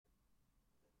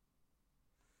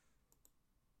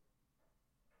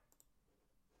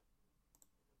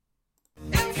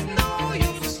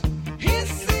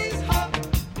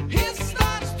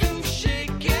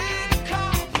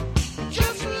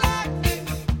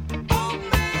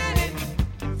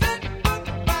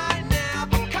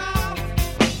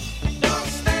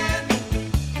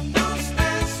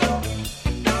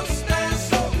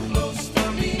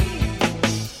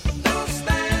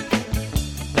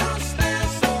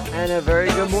And a very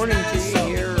good morning to you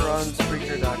here on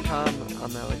Spreaker.com.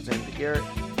 I'm Alexander Garrett,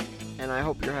 and I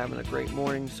hope you're having a great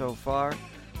morning so far.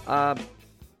 I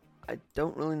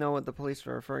don't really know what the police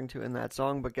are referring to in that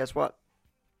song, but guess what?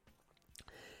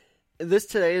 This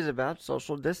today is about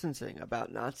social distancing,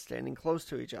 about not standing close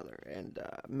to each other. And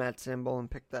Matt Sanborn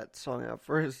picked that song out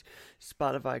for his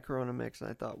Spotify Corona Mix, and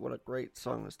I thought, what a great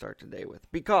song to start today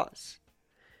with. Because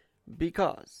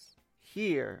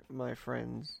here, my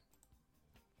friends,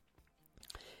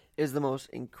 is the most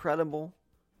incredible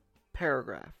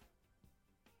paragraph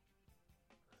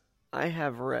I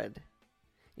have read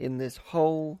in this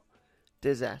whole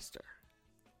disaster.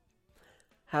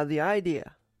 How the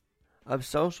idea of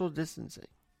social distancing,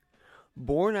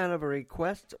 born out of a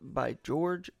request by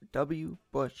George W.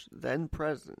 Bush, then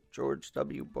President George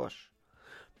W. Bush,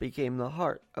 became the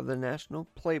heart of the national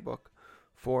playbook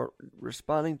for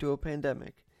responding to a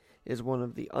pandemic, is one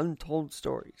of the untold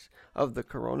stories of the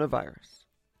coronavirus.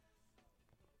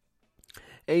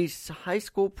 A high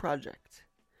school project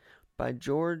by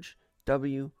George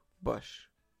W. Bush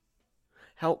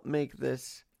helped make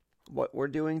this, what we're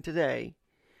doing today,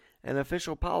 an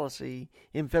official policy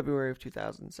in February of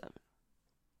 2007.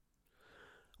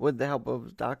 With the help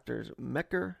of Doctors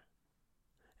Mecker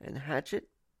and Hatchett,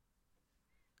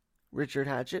 Richard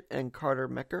Hatchett and Carter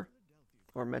Mecker,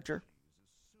 or Metcher.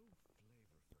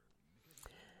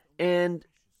 And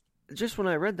just when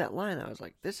I read that line, I was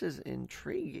like, this is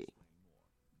intriguing.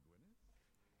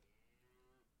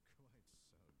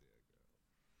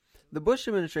 The Bush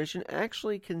administration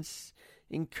actually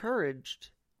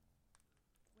encouraged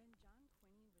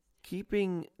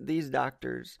keeping these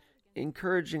doctors,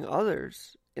 encouraging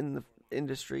others in the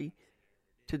industry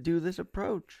to do this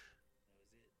approach.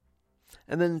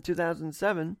 And then in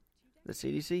 2007, the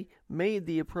CDC made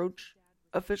the approach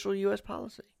official U.S.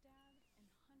 policy.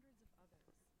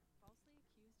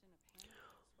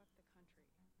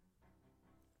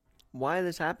 Why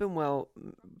this happened? Well,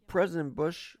 President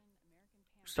Bush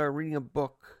started reading a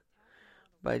book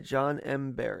by John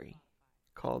M. Barry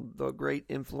called The Great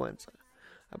Influenza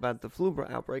about the flu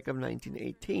outbreak of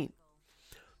 1918.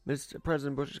 Mr.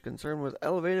 President Bush's concern was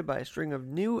elevated by a string of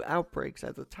new outbreaks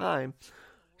at the time,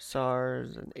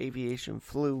 SARS and aviation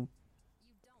flu,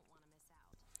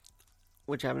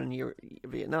 which happened in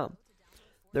Vietnam.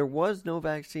 There was no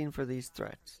vaccine for these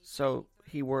threats, so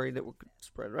he worried it would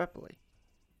spread rapidly.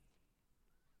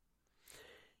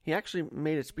 He actually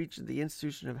made a speech at the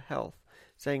Institution of Health,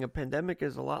 saying a pandemic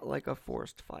is a lot like a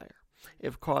forest fire.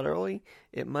 If caught early,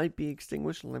 it might be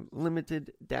extinguished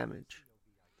limited damage.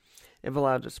 If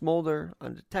allowed to smolder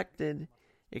undetected,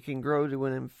 it can grow to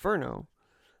an inferno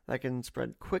that can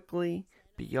spread quickly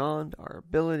beyond our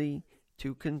ability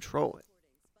to control it.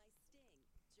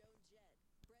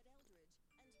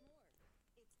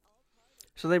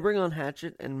 So they bring on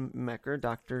Hatchett and Mecker,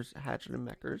 Doctors Hatchett and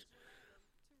Meckers,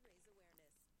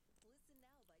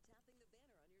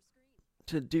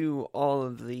 to do all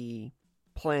of the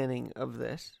planning of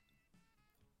this.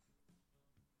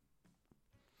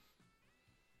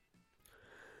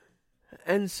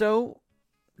 And so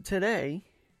today,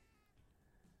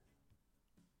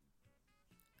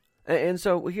 and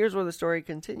so here's where the story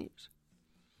continues.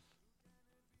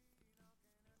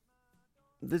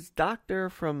 This doctor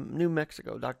from New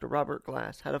Mexico, Dr. Robert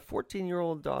Glass, had a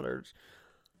 14-year-old daughter's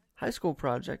high school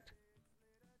project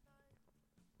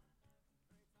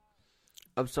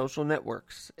of social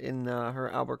networks in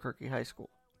her Albuquerque high school.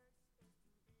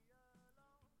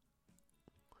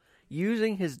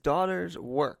 Using his daughter's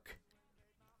work,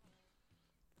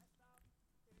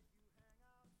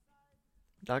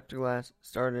 Dr. Glass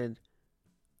started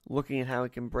looking at how he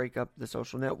can break up the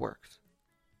social networks.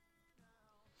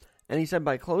 And he said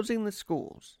by closing the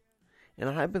schools in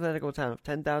a hypothetical town of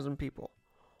 10,000 people,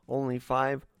 only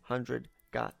 500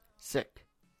 got sick.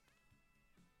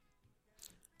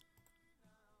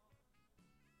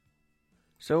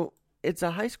 So it's a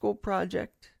high school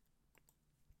project.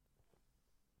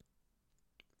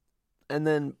 And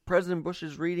then President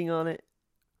Bush's reading on it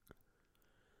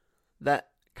that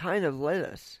kind of led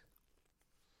us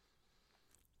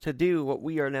to do what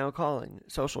we are now calling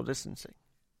social distancing.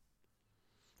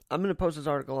 I'm going to post this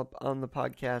article up on the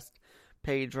podcast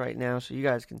page right now so you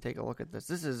guys can take a look at this.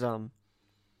 This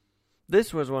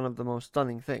was one of the most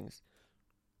stunning things.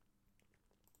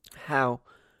 How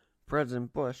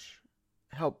President Bush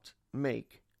helped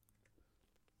make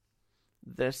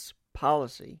this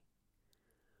policy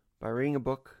by reading a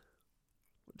book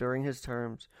during his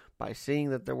terms, by seeing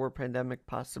that there were pandemic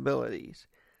possibilities.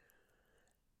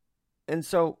 And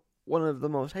so, one of the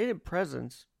most hated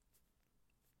presidents,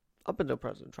 up until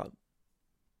President Trump,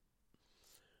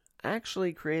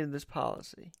 actually created this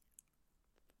policy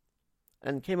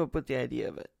and came up with the idea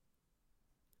of it.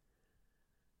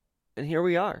 And here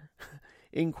we are,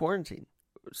 in quarantine,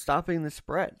 stopping the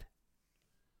spread.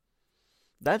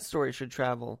 That story should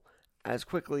travel as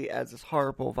quickly as this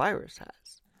horrible virus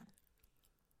has.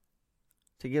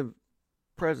 To give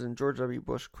President George W.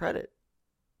 Bush credit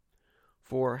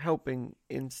for helping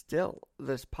instill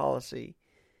this policy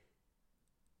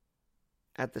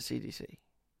at the CDC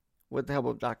with the help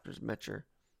of Drs. Metcher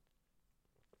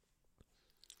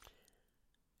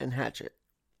and Hatchett.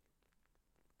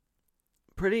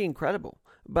 Pretty incredible.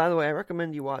 By the way, I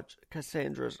recommend you watch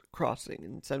Cassandra's Crossing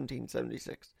in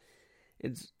 1776.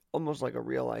 It's almost like a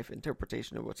real-life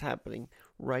interpretation of what's happening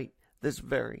right this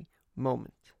very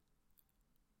moment.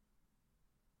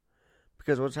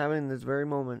 Because what's happening in this very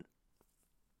moment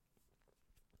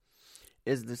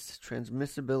is this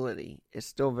transmissibility is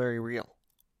still very real.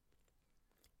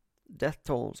 Death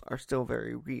tolls are still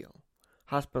very real.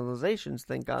 Hospitalizations,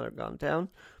 thank God, have gone down,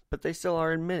 but they still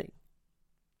are admitting.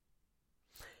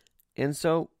 And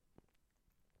so,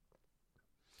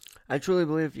 I truly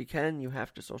believe if you can, you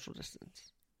have to social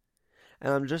distance.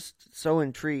 And I'm just so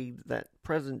intrigued that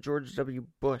President George W.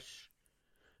 Bush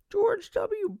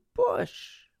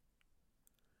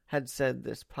had said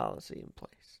this policy in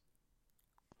place.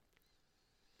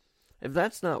 If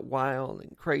that's not wild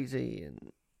and crazy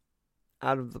and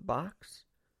out of the box,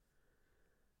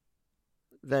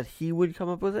 that he would come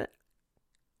up with it,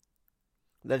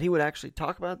 that he would actually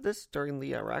talk about this during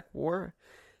the Iraq War,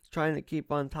 trying to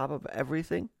keep on top of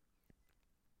everything,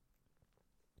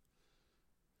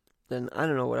 then I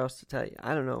don't know what else to tell you.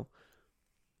 I don't know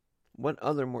what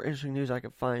other more interesting news I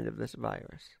could find of this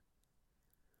virus,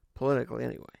 politically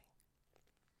anyway,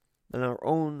 than our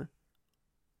own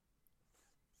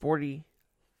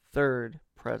 43rd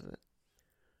president,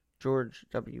 George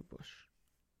W. Bush.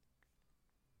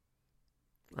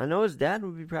 I know his dad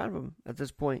would be proud of him at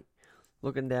this point,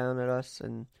 looking down at us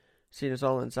and seeing us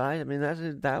all inside. I mean,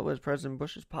 that was President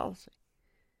Bush's policy.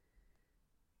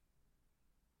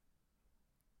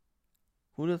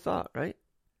 Who'd have thought, right?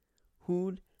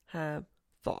 Who'd have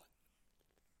thought?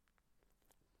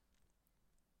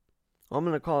 I'm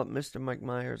going to call it Mr. Mike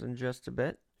Myers in just a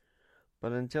bit.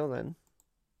 But until then,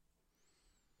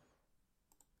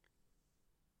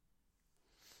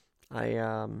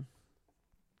 I'm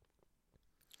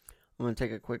going to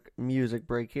take a quick music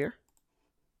break here.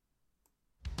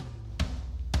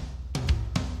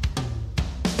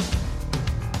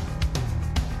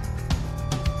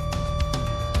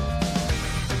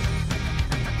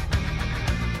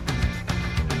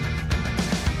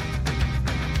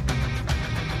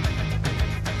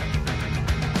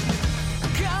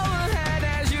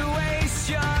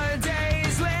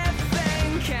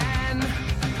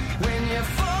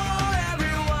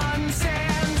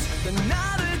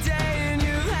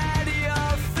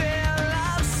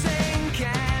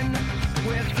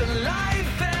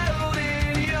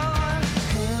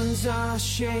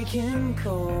 Shaking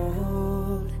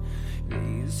cold,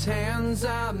 these hands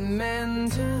are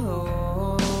meant to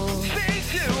hold.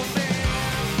 Speak to me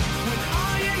when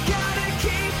all you gotta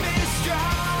keep is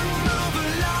strong. Move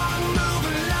along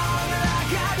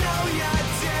like I know you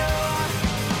do.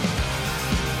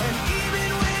 And even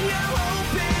when your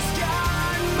hope is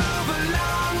gone, move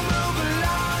along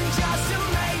just to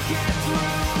make it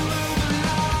through.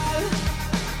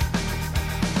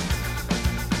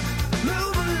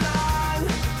 Move along.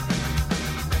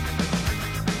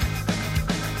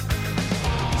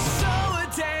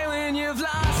 You've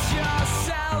lost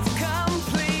yourself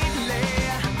completely.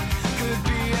 Could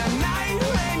be a night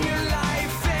when your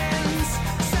life ends.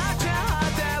 Such a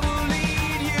heart that will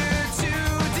lead you to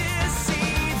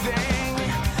deceiving.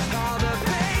 All the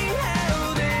pain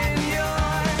held in your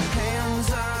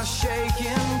hands are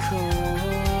shaking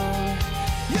cold.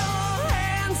 Your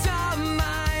hands are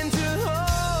mine to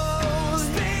hold.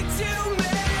 Speak to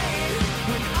me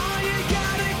when all you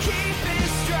gotta keep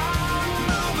is strong.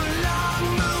 Move along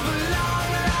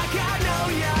like I know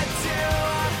you do.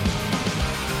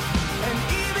 And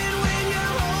even when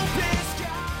your hope is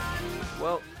gone.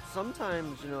 Well,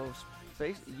 sometimes,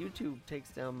 YouTube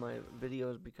takes down my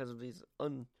videos because of these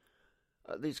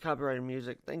copyrighted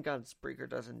music. Thank God Spreaker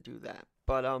doesn't do that.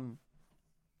 But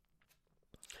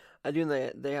I do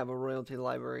know they have a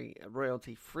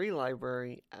royalty-free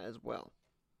library as well.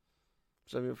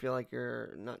 So if you feel like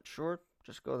you're not sure,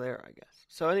 just go there, I guess.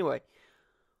 So anyway,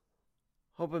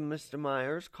 hoping Mr.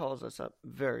 Myers calls us up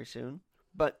very soon.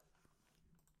 But,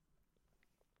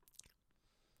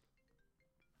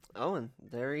 oh, and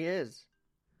there he is.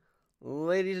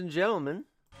 Ladies and gentlemen.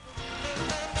 Ladies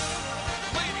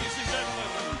and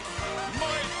gentlemen,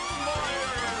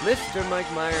 Mr. Mike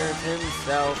Myers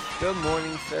himself. Good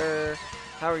morning, sir.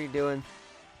 How are you doing?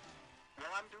 Well,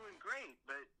 I'm doing great,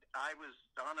 but I was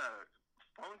on a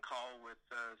phone call with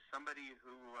somebody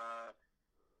who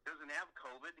doesn't have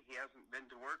COVID. He hasn't been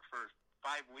to work for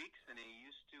 5 weeks, and he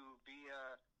used to be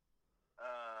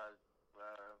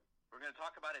we're going to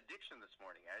talk about addiction this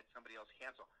morning. I had somebody else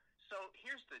cancel. So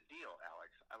here's the deal, Alex.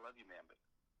 I love you, man, but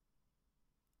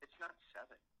it's not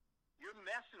 7. You're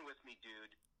messing with me,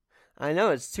 dude. I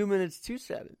know, it's 2 minutes to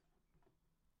 7.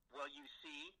 Well, you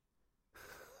see.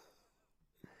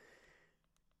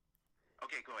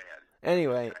 Okay, go ahead.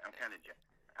 Anyway. I'm kind of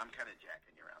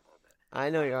jacking you around a little bit. I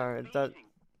know you are.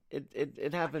 Amazing.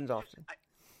 It happens often.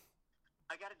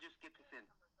 I got to just get this in.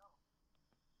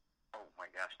 Oh,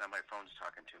 my gosh, now my phone's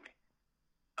talking to me.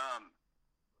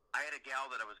 I had a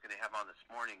gal that I was going to have on this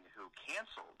morning who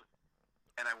canceled,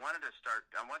 and I wanted to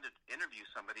interview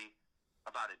somebody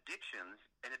about addictions,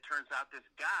 and it turns out this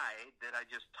guy that I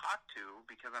just talked to,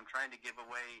 because I'm trying to give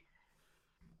away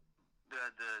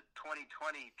the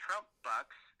 2020 Trump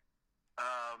bucks,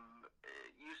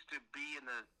 used to be in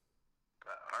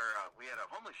we had a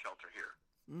homeless shelter here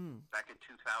back in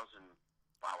 2000.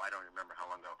 Wow, I don't remember how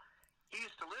long ago. He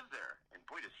used to live there, and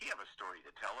boy, does he have a story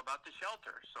to tell about the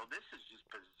shelter. So this is just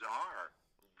bizarre.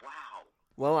 Wow.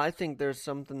 Well, I think there's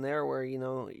something there where, you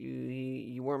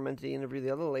weren't meant to interview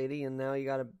the other lady, and now you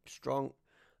got a strong,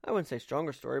 I wouldn't say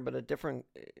stronger story, but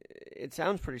it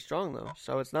sounds pretty strong, though.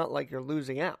 So it's not like you're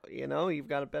losing out, You've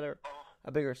got a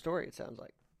bigger story, it sounds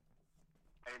like.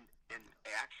 And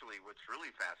actually, what's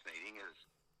really fascinating is,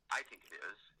 I think it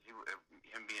is,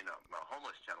 him being a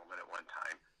homeless gentleman at one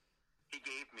time, he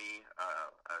gave me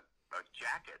a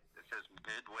jacket that says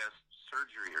Midwest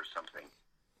Surgery or something.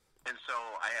 And so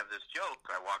I have this joke.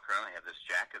 I walk around, I have this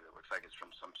jacket that looks like it's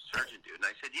from some surgeon dude. And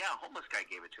I said, yeah, a homeless guy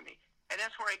gave it to me. And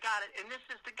that's where I got it. And this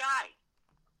is the guy.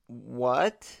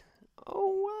 What? Oh,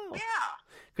 wow. Yeah.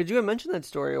 Could you have mentioned that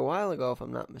story a while ago, if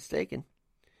I'm not mistaken,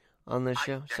 on this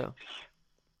show?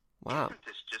 Wow. Isn't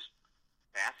this just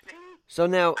fascinating? So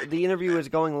now the interview is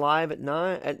going live at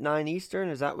 9 Eastern.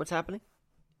 Is that what's happening?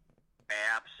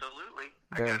 Absolutely.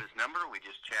 I got his number. We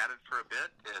just chatted for a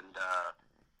bit, and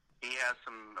he has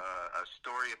a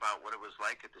story about what it was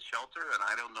like at the shelter, and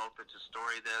I don't know if it's a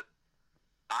story that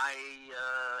I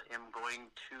am going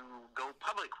to go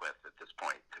public with at this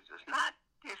point, because it's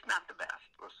not the best.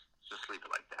 Let's just leave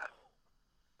it like that.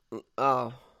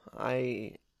 Oh,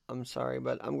 I'm sorry,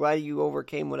 but I'm glad you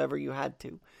overcame whatever you had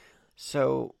to.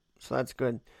 So that's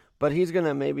good. But he's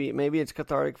gonna maybe it's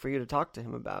cathartic for you to talk to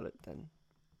him about it then.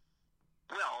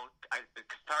 Well,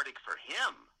 cathartic for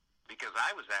him, because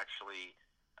I was actually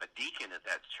a deacon at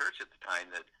that church at the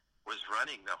time that was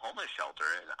running the homeless shelter,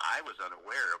 and I was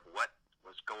unaware of what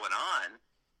was going on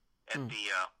at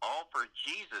the All for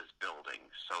Jesus building.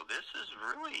 So this is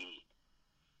really,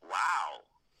 wow.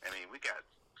 I mean, we got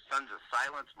Sons of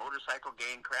Silence, motorcycle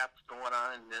gang crap going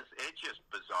on in this. It's just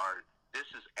bizarre. This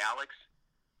is Alex.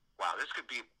 Wow, this could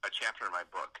be a chapter in my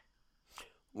book.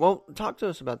 Well, talk to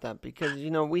us about that, because,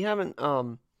 we haven't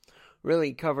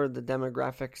really covered the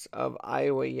demographics of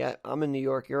Iowa yet. I'm in New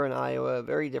York, you're in Iowa,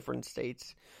 very different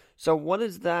states. So what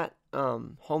is that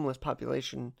homeless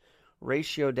population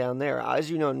ratio down there? As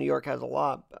you know, New York has a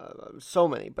lot, so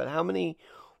many, but how many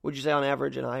would you say on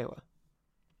average in Iowa?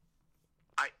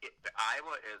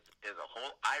 Iowa is a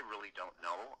whole, I really don't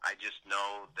know. I just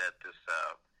know that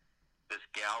this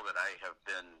gal that I have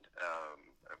been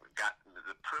gotten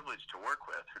the privilege to work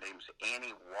with, her name's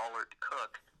Annie Wallert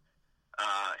Cook,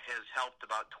 has helped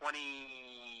about 25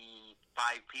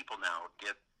 people now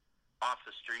get off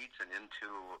the streets and into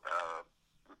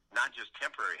not just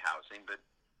temporary housing, but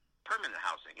permanent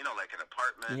housing, like an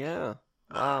apartment. Yeah.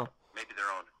 Wow. Maybe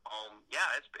their own home.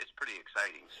 Yeah, it's pretty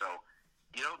exciting. So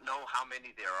you don't know how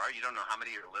many there are. You don't know how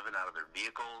many are living out of their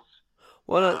vehicles.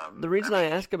 Well, the reason I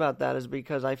ask about that is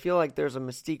because I feel like there's a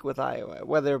mystique with Iowa,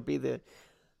 whether it be the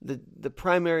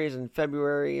primaries in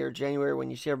February or January when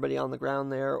you see everybody on the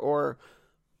ground there, or,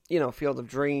 Field of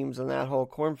Dreams and that whole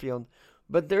cornfield.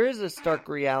 But there is a stark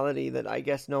reality that I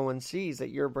guess no one sees that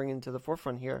you're bringing to the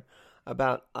forefront here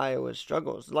about Iowa's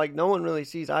struggles. Like, no one really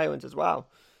sees Iowa and says, wow,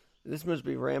 this must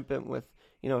be rampant with,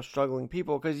 struggling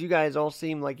people, because you guys all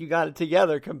seem like you got it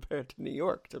together compared to New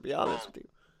York, to be honest with you.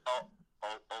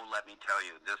 Let me tell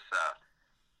you, this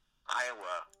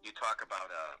Iowa, you talk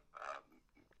about a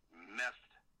messed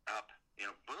up,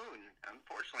 Boone,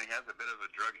 unfortunately, has a bit of a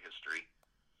drug history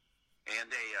and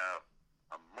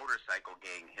a motorcycle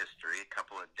gang history, a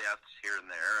couple of deaths here and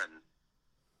there, and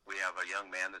we have a young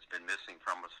man that's been missing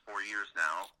from us 4 years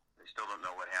now. They still don't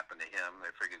know what happened to him.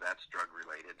 They figure that's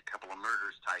drug-related. A couple of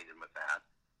murders tied in with that.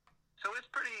 So it's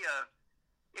pretty.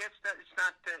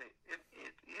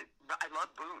 I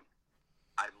love Boone.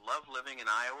 I love living in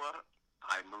Iowa.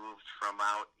 I moved from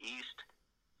out east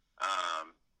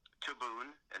to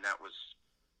Boone, and that was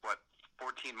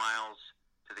 14 miles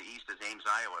to the east is Ames,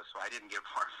 Iowa. So I didn't get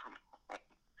far from home.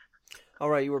 All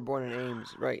right, you were born in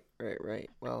Ames, right.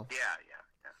 Well, Yeah.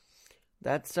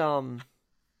 that's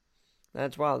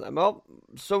wild. Well,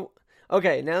 so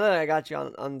okay, now that I got you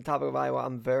on the topic of Iowa,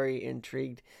 I'm very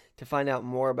intrigued to find out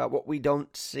more about what we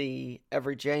don't see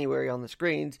every January on the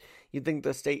screens. You'd think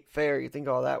the state fair, you think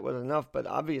all that was enough, but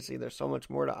obviously there's so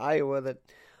much more to Iowa that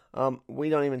we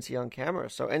don't even see on camera.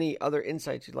 So any other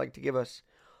insights you'd like to give us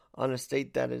on a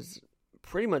state that is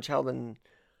pretty much held in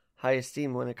high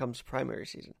esteem when it comes to primary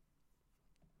season?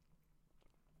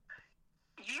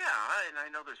 Yeah, and I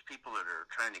know there's people that are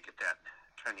trying to get that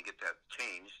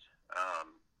changed.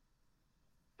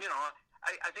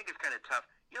 I think it's kind of tough.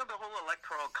 The whole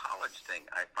electoral college thing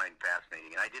I find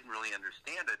fascinating, and I didn't really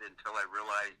understand it until I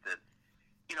realized that,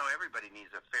 everybody needs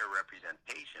a fair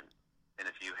representation. And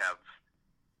if you have,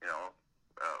 a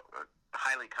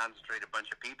highly concentrated bunch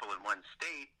of people in one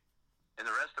state, and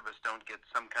the rest of us don't get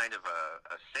some kind of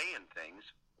a say in things,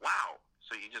 wow.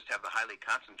 So you just have the highly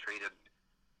concentrated,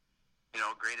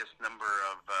 greatest number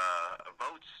of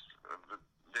votes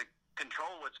that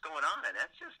control what's going on, and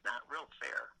that's just not real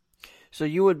fair. So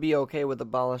you would be okay with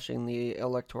abolishing the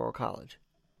Electoral College?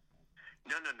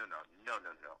 No.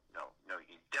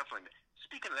 You definitely.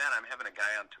 Speaking of that, I'm having a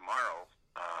guy on tomorrow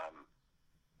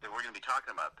that we're going to be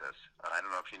talking about this. I don't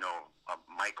know if you know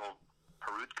Michael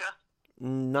Perutka.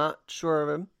 Not sure of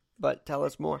him, but tell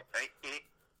us more.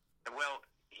 Well,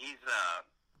 he's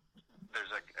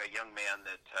there's a young man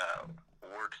that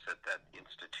works at that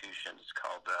institution. It's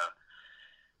called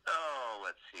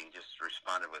let's see. Just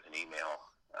responded with an email.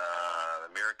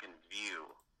 American View.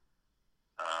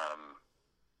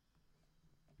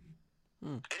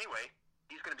 Anyway,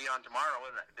 he's going to be on tomorrow,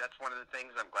 and that's one of the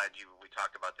things I'm glad we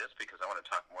talked about this, because I want to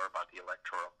talk more about the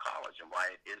Electoral College and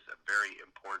why it is a very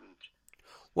important.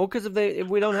 Well, because if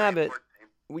we don't have it,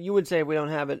 you would say if we don't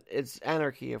have it, it's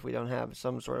anarchy if we don't have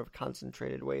some sort of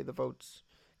concentrated way the votes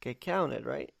get counted,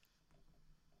 right?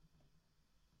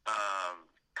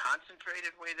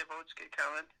 Concentrated way the votes get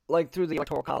counted? Like through the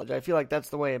Electoral College. I feel like that's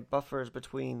the way it buffers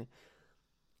between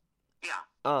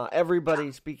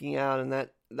everybody speaking out, and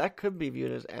that could be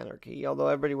viewed as anarchy, although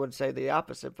everybody would say the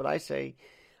opposite. But I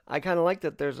kind of like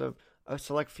that there's a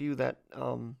select few that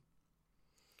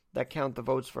count the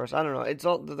votes for us. I don't know. It's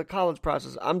all the college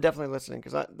process. I'm definitely listening,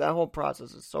 because that whole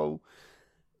process is so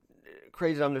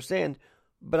crazy to understand.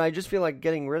 But I just feel like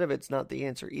getting rid of it's not the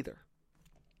answer either.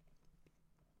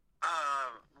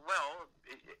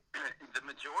 The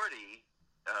majority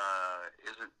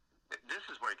isn't. This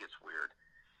is where it gets weird.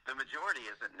 The majority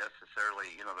isn't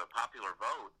necessarily, the popular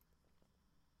vote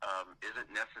isn't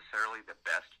necessarily the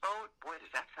best vote. Boy,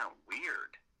 does that sound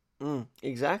weird.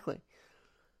 Exactly.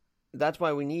 That's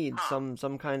why we need some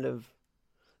kind of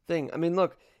thing. I mean,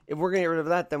 look, if we're going to get rid of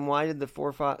that, then why did the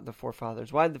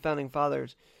forefathers, why did the founding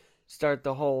fathers start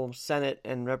the whole Senate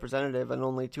and representative and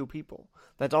only 2 people?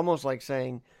 That's almost like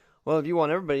saying, well, if you want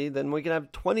everybody, then we can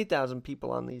have 20,000 people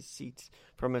on these seats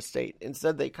from a state.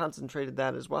 Instead, they concentrated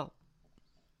that as well.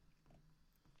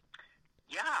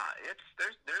 Yeah,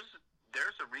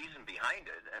 there's a reason behind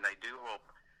it, and I do hope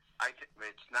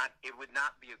it would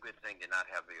not be a good thing to not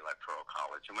have the Electoral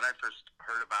College. And when I first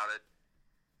heard about it,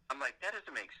 I'm like, that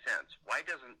doesn't make sense. Why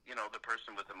doesn't the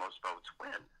person with the most votes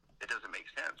win? It doesn't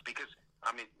make sense, because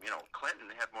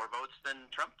Clinton had more votes than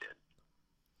Trump did.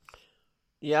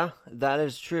 Yeah, that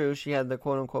is true. She had the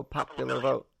quote-unquote popular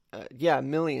vote.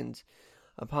 Millions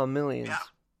upon millions. Yeah.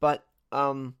 But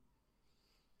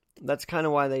that's kind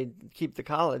of why they keep the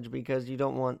college, because you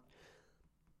don't want...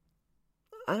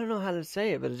 I don't know how to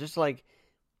say it, but it's just like...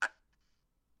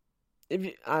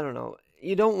 I don't know.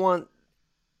 You don't want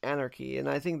anarchy, and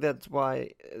I think that's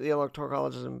why the Electoral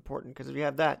College is important, because if you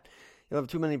have that, you'll have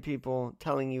too many people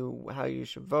telling you how you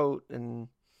should vote, and...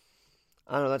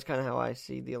 I don't know, that's kind of how I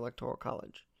see the Electoral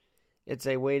College. It's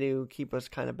a way to keep us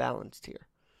kind of balanced here.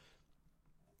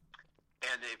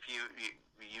 And if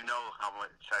you know how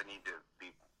much I need to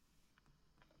be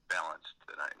balanced,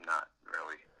 and I'm not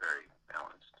really very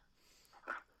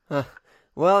balanced.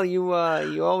 Well, you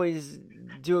always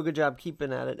do a good job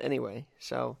keeping at it anyway,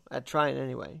 so at trying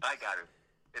anyway. I got it.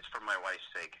 It's for my wife's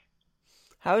sake.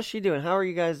 How is she doing? How are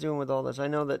you guys doing with all this? I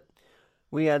know that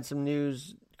we had some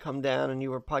news come down, and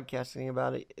you were podcasting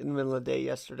about it in the middle of the day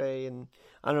yesterday, and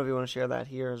I don't know if you want to share that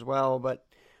here as well, but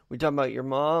we talked about your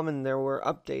mom, and there were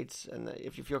updates, and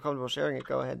if you feel comfortable sharing it,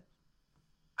 go ahead.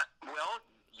 Well,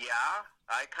 yeah,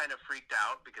 I kind of freaked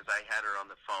out because I had her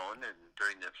on the phone and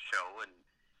during the show, and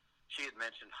she had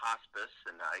mentioned hospice,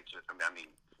 and I mean,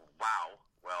 wow.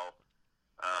 Well,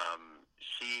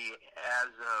 she,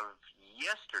 as of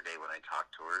yesterday when I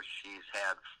talked to her, she's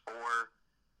had 4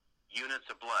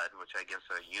 units of blood, which I guess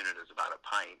a unit is about a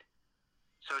pint.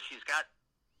 So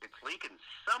it's leaking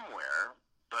somewhere,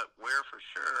 but where for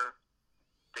sure,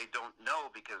 they don't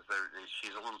know because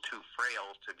she's a little too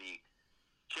frail to be.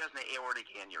 She has an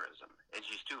aortic aneurysm, and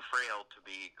she's too frail to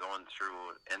be going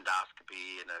through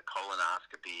endoscopy and a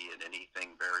colonoscopy and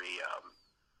anything very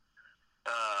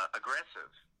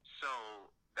aggressive. So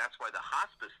that's why the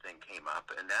hospice thing came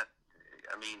up, and a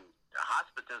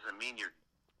hospice doesn't mean you're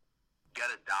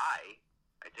gonna die.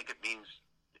 I think it means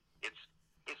it's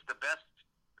the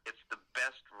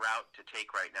best route to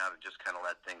take right now to just kind of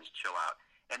let things chill out.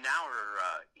 And now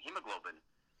her hemoglobin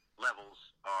levels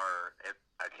are,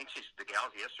 I think the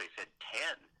gals yesterday said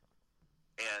 10,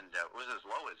 and it was as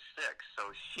low as 6.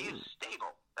 So she's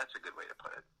stable. That's a good way to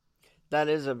put it. That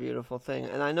is a beautiful thing,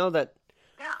 and I know that.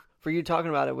 Yeah. For you talking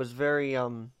about it was very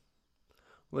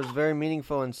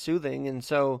meaningful and soothing, and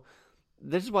so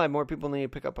this is why more people need to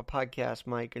pick up a podcast,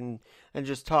 Mike, and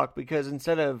just talk, because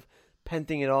instead of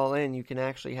penting it all in, you can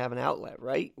actually have an outlet,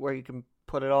 right, where you can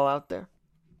put it all out there.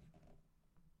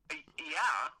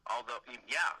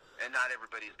 Yeah, and not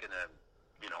everybody's gonna,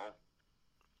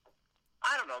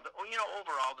 I don't know.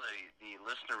 Overall the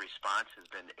listener response has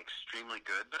been extremely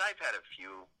good, but I've had a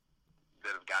few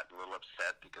that have gotten a little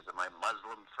upset because of my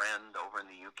Muslim friend over in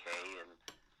the UK, and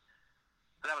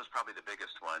that was probably the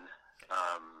biggest one.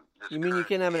 You mean you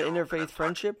can have an interfaith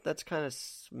friendship? That's kind of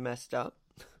messed up.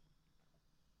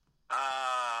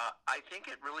 I think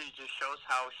it really just shows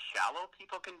how shallow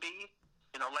people can be.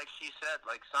 Like she said,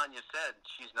 like Sonia said,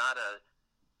 she's not a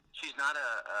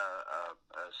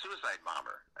suicide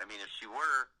bomber. I mean, if she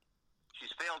were,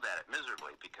 she's failed at it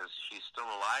miserably because she's still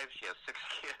alive. She has 6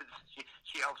 kids.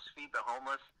 She helps feed the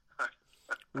homeless.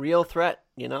 Real threat,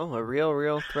 a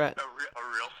real threat. A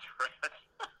real threat.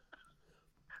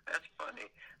 That's funny.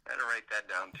 I had to write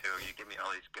that down too. You give me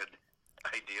all these good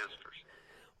ideas for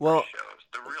shows.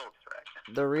 The real threat.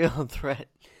 The real threat.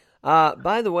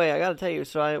 By the way, I got to tell you,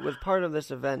 so I was part of this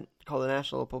event called the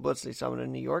National Publicity Summit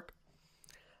in New York,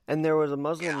 and there was a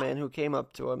Muslim man who came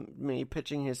up to me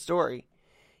pitching his story.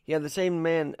 He had the same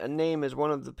name as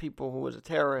one of the people who was a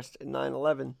terrorist in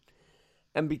 9/11,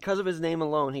 and because of his name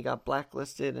alone, he got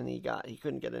blacklisted and he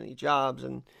couldn't get any jobs,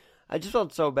 and I just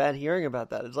felt so bad hearing about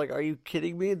that. It's like, are you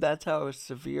kidding me? That's how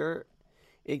severe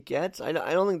it gets? I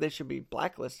don't think they should be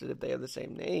blacklisted if they have the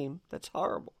same name. That's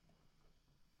horrible.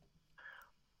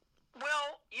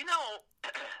 Well,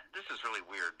 this is really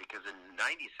weird because in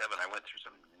 97 I went through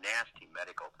some nasty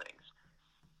medical things,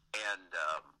 and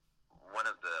one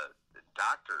of the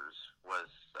doctors was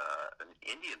an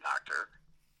Indian doctor,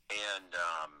 and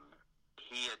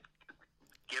he had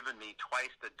given me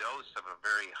twice the dose of a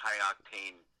very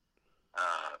high-octane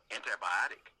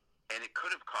antibiotic, and it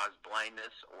could have caused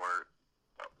blindness or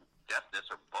deafness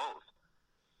or both.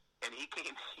 And he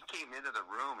came into the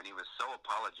room, and he was so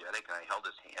apologetic, and I held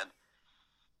his hand,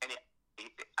 and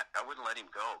I wouldn't let him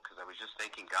go because I was just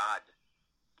thanking God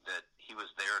that he was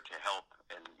there to help.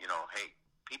 And, hey,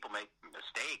 people make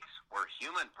mistakes. We're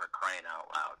human, for crying out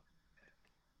loud.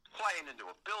 Flying into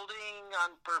a building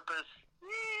on purpose,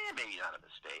 maybe not a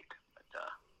mistake. But,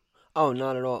 oh,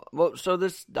 not at all. Well, so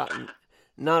this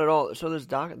not at all. So this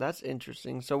doc, that's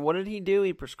interesting. So what did he do?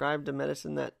 He prescribed a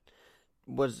medicine that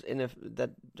was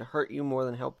that hurt you more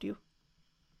than helped you?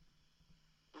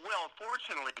 Well,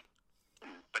 fortunately,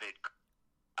 but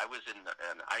I was in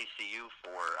an ICU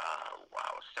for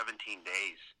 17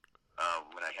 days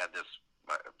when I had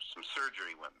some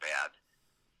surgery went bad,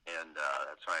 and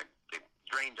that's why they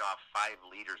drained off 5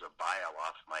 liters of bile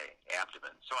off my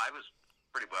abdomen. So I was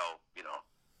pretty well,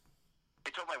 I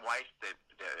told my wife that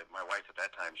my wife at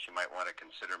that time, she might want to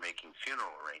consider making funeral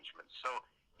arrangements. So,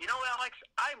 Alex,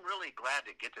 I'm really glad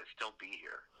to get to still be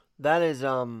here. That is,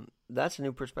 that's a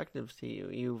new perspective to you.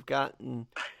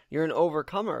 You're an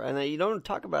overcomer, and you don't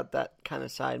talk about that kind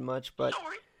of side much, but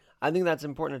I think that's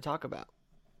important to talk about.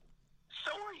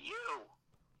 So are you.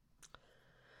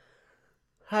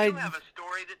 You have a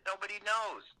story that nobody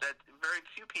knows, that very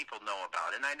few people know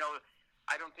about, and I don't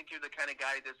think you're the kind of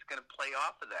guy that's going to play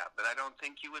off of that, but I don't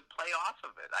think you would play off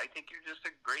of it. I think you're just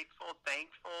a grateful,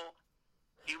 thankful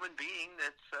human being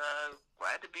that's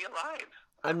glad to be alive.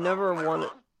 I've never wanted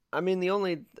to, I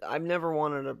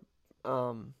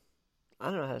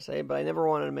don't know how to say it, but I never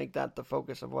wanted to make that the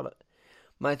focus of what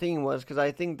my thing was, because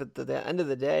I think that at the end of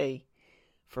the day,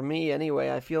 for me anyway,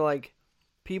 I feel like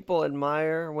people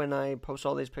admire when I post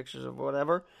all these pictures of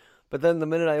whatever, but then the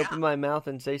minute I open my mouth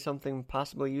and say something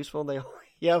possibly useful, they all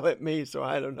yell at me, so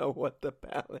I don't know what the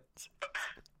balance.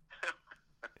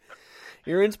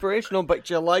 You're inspirational,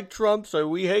 but you like Trump, so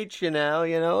we hate you now,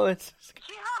 you know? It's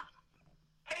Yeah.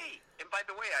 Hey, and by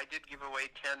the way, I did give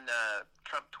away 10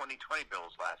 Trump 2020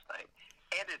 bills last night.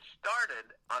 And it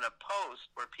started on a post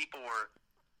where people were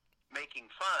making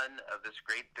fun of this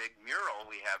great big mural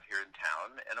we have here in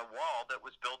town and a wall that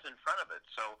was built in front of it.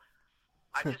 So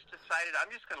I just decided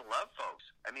I'm just going to love folks.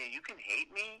 I mean, you can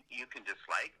hate me, you can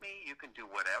dislike me, you can do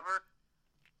whatever.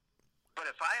 But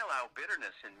if I allow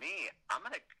bitterness in me, I'm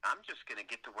just gonna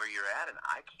get to where you're at, and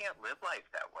I can't live life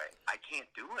that way. I can't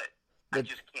do it. I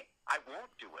just can't. I won't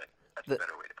do it. That's a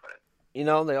better way to put it. You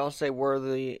know, they all say we're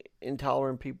the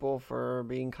intolerant people for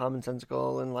being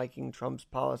commonsensical and liking Trump's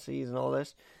policies and all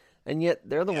this, and yet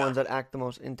they're the ones that act the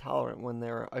most intolerant when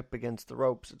they're up against the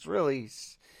ropes. It's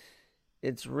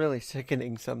really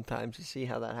sickening sometimes to see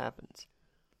how that happens.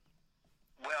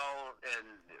 Well,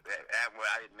 and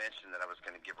I had mentioned that I was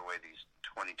going to give away these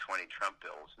 2020 Trump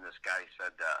bills, and this guy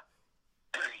said,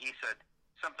 he said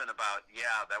something about,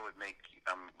 that would make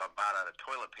about out of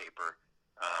toilet paper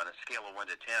on a scale of 1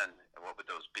 to 10. What would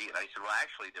those be? And I said, well,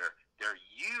 actually, they're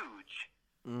huge.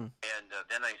 And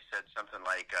then I said something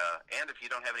like, and if you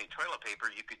don't have any toilet paper,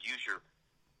 you could use your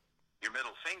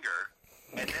middle finger.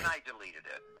 And then I deleted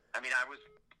it. I mean, I was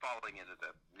falling into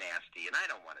the nasty, and I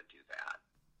don't want to do that.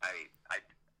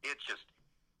 It's just,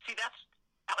 see,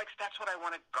 Alex, that's what I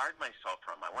want to guard myself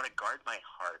from. I want to guard my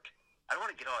heart. I don't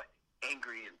want to get all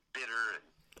angry and bitter.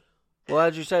 Well,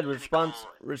 as you said,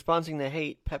 responding to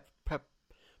hate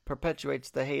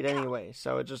perpetuates the hate anyway,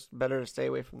 so it's just better to stay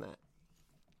away from that.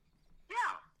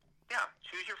 Yeah.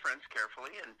 Choose your friends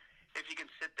carefully, and if you can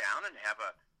sit down and have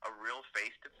a real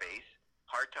face-to-face,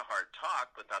 heart-to-heart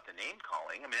talk without the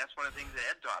name-calling, I mean, that's one of the things that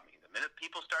Ed taught me. The minute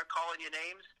people start calling you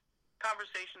names,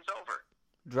 conversation's over.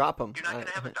 Drop them. You're not going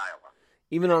to have a dialogue.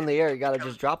 Even on the air, you got to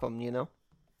just drop them, you know?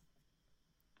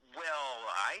 Well,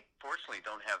 I fortunately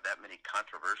don't have that many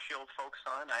controversial folks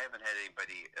on. I haven't had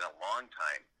anybody in a long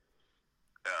time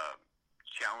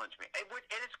challenge me. And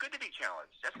it's good to be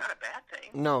challenged. That's not a bad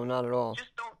thing. No, not at all.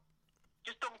 Just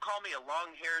don't call me a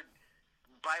long-haired,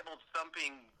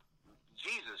 Bible-thumping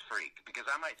Jesus freak, because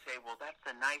I might say, well, that's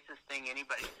the nicest thing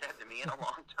anybody said to me in a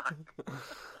long time.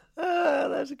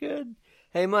 That's good.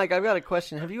 Hey, Mike, I've got a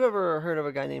question. Have you ever heard of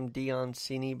a guy named Dion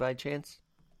Cini by chance?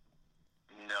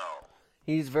 No.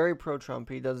 He's very pro-Trump.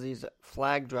 He does these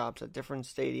flag drops at different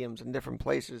stadiums and different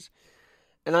places.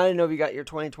 And I didn't know if you got your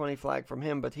 2020 flag from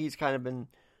him, but he's kind of been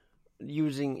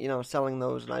using, selling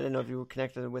those, and I didn't know if you were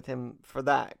connected with him for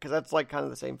that, because that's like kind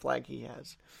of the same flag he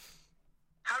has.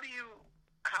 How do you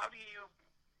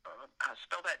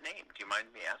spell that name? Do you mind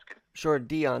me asking? Sure,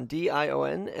 Dion,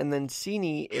 D-I-O-N, and then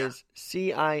Cini is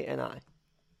C-I-N-I.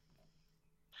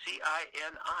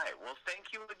 C-I-N-I. Well,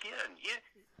 thank you again.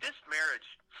 This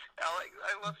marriage, Alex,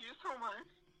 I love you so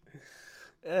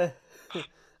much.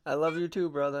 I love you too,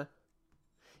 brother.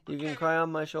 You can cry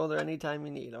on my shoulder anytime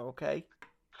you need, okay?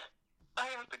 I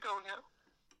have to go now.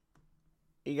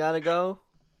 You gotta go?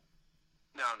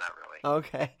 No, not really.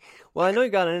 Okay. Well, I know you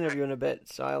got an interview in a bit,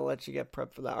 so I'll let you get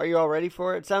prepped for that. Are you all ready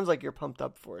for it? It sounds like you're pumped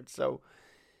up for it, so...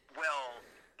 Well,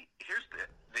 here's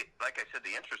like I said,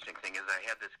 the interesting thing is I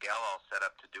had this gal all set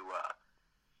up to do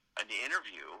an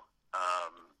interview,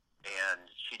 and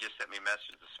she just sent me a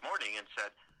message this morning and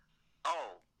said,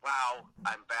 oh, wow,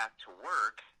 I'm back to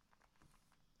work.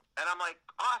 And I'm like,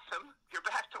 awesome, you're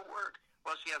back to work.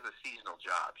 Well, she has a seasonal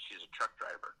job. She's a truck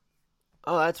driver.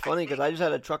 Oh, that's funny, because I just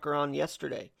had a trucker on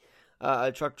yesterday.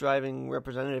 A truck driving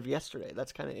representative yesterday.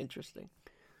 That's kind of interesting.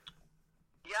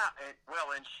 Yeah,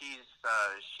 and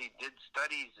she did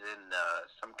studies in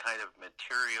some kind of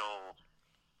material.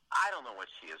 I don't know what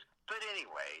she is. But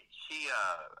anyway, she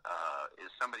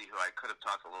is somebody who I could have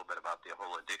talked a little bit about the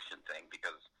whole addiction thing,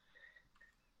 because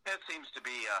it seems to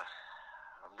be a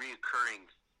reoccurring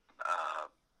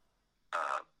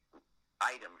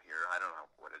item here. I don't know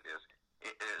what it is.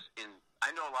 I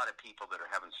know a lot of people that are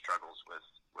having struggles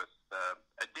with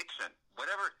addiction.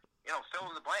 Whatever, fill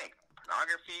in the blank.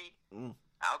 Pornography,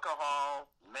 alcohol,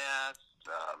 meth,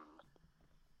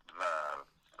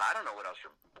 I don't know what else,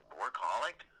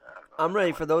 workaholic. I'm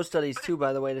ready for those studies too,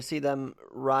 by the way, to see them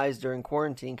rise during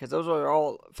quarantine, because those are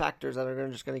all factors that are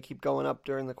just going to keep going up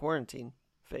during the quarantine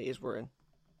phase we're in.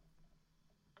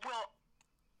 Well,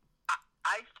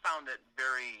 I found it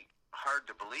very hard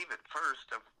to believe at first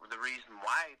of the reason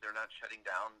why they're not shutting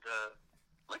down the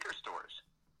liquor stores.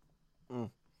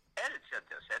 Ed had said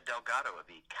this, Ed Delgado of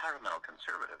the Caramel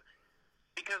Conservative.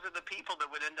 because of the people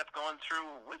that would end up going through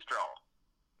withdrawal.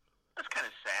 That's kind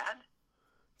of sad.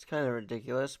 It's kind of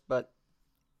ridiculous, but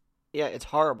yeah, it's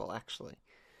horrible, actually.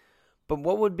 But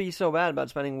what would be so bad about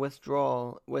spending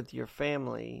withdrawal with your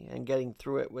family and getting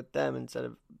through it with them instead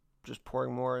of just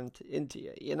pouring more into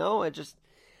you? You know,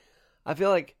 I feel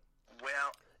like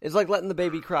Well, it's like letting the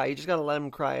baby cry. You just got to let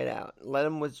him cry it out. Let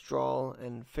him withdraw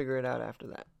and figure it out after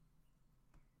that.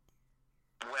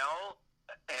 well,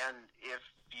 and if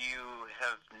you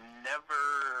have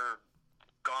never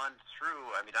gone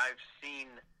through, I mean, I've seen,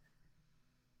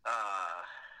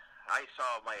 I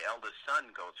saw my eldest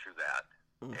son go through that,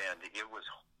 and it was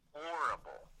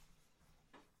horrible.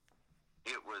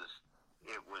 It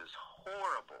was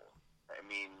horrible. I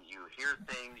mean, you hear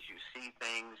things, you see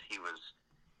things. He was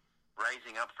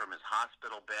rising up from his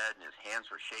hospital bed, and his hands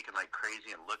were shaking like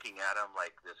crazy and looking at him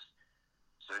like this.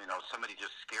 So, somebody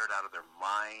just scared out of their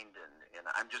mind. And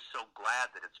I'm just so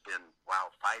glad that it's been,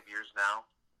 5 years now,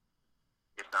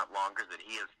 if not longer, that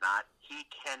he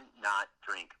cannot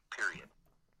drink, period.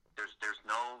 There's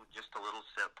no just a little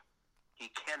sip.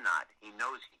 He cannot. He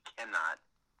knows he cannot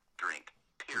drink,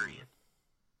 period.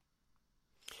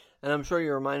 And I'm sure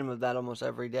you remind him of that almost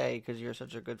every day because you're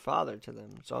such a good father to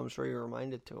them. So I'm sure you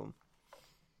remind it to him.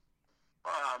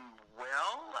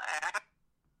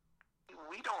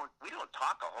 We don't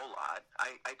talk a whole lot.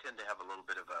 I tend to have a little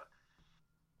bit of a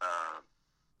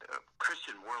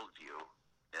Christian worldview,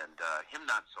 and him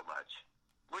not so much,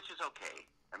 which is okay.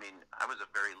 I mean, I was a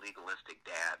very legalistic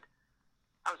dad.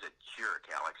 I was a jerk,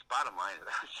 Alex. Bottom line is,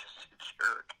 I was just a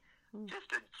jerk. Just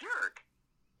a jerk.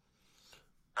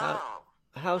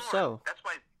 How Lord, so? That's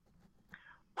why.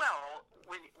 Well,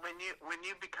 when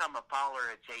you become a follower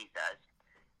of Jesus,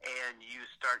 and you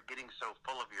start getting so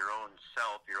full of your own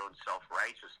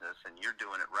self-righteousness, and you're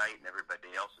doing it right, and everybody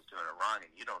else is doing it wrong,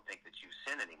 and you don't think that you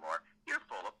sin anymore, you're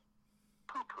full of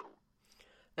poo-poo.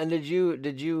 And did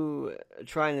you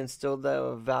try and instill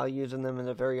the values in them at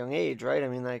a very young age, right? I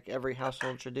mean, like every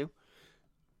household should do.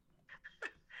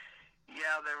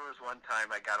 Yeah, there was one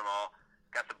time I got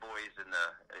the boys in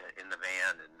the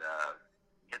van, and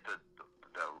hit the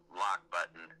lock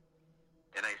button,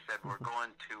 and I said, we're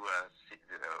going to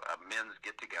a men's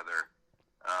get-together,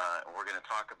 and we're going to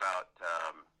talk about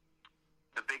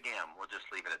the Big M. We'll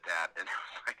just leave it at that. And it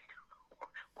was like,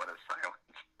 what a silence.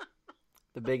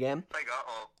 The Big M? Like,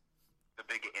 uh-oh, the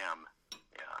Big M.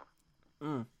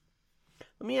 Yeah.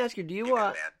 Let me ask you, you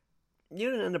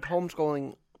didn't end up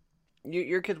homeschooling,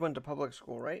 your kids went to public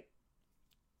school, right?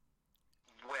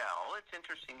 Well, it's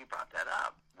interesting you brought that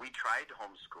up. We tried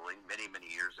homeschooling many,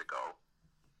 many years ago.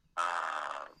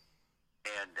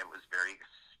 And it was very...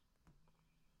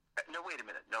 No, wait a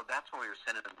minute. No, that's when we were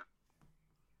sending them...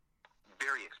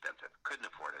 Very expensive. Couldn't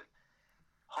afford it.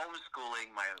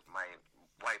 Homeschooling, my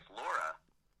wife, Laura,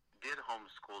 did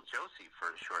homeschool Josie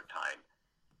for a short time,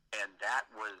 and that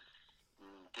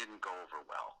didn't go over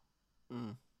well.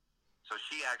 So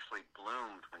she actually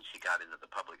bloomed when she got into the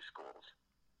public schools.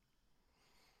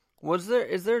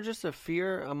 Is there just a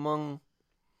fear among...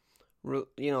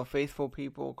 faithful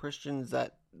people, Christians,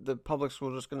 that the public school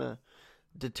is just going to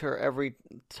deter every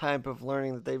type of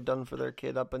learning that they've done for their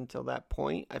kid up until that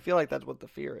point? I feel like that's what the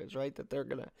fear is, right? That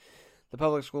the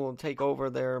public school will take over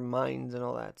their minds and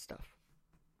all that stuff.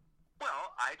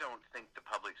 Well, I don't think the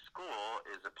public school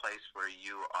is a place where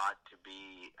you ought to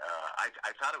be, I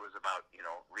thought it was about,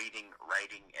 reading,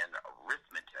 writing, and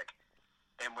arithmetic.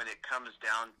 And when it comes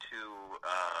down to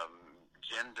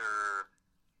gender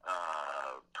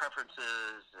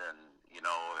preferences and,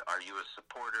 are you a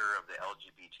supporter of the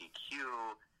LGBTQ?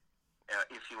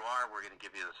 If you are, we're going to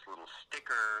give you this little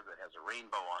sticker that has a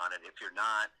rainbow on it. If you're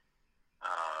not,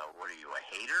 what are you, a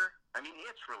hater? I mean,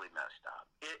 it's really messed up.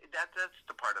 That's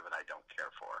the part of it I don't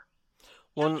care for.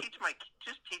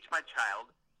 Just teach my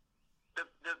child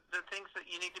the things that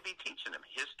you need to be teaching him.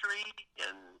 History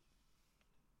and...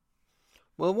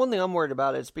 Well, one thing I'm worried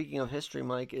about is, speaking of history,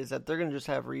 Mike, is that they're going to just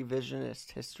have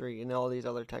revisionist history in all these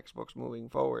other textbooks moving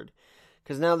forward.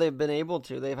 Because now they've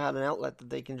had an outlet that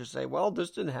they can just say, well,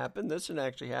 this didn't happen, this didn't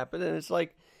actually happen. And it's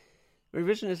like,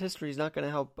 revisionist history is not going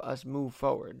to help us move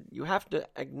forward. You have to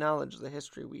acknowledge the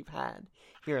history we've had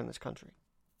here in this country.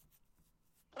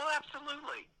 Well,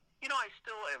 absolutely.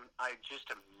 I'm just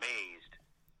amazed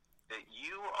that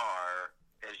you are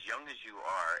as young as you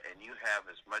are, and you have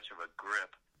as much of a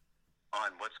grip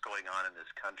on what's going on in this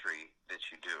country that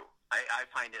you do. I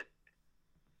find it's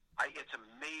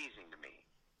amazing to me.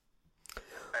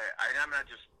 I'm not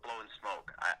just blowing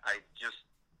smoke.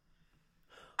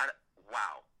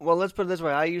 Wow. Well, let's put it this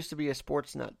way. I used to be a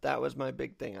sports nut. That was my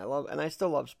big thing. I still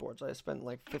love sports. I spent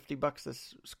like $50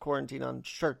 this quarantine on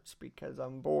shirts because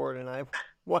I'm bored and I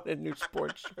wanted new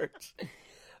sports shirts.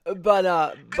 But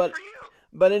Good for you.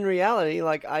 but in reality,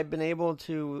 like I've been able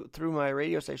to, through my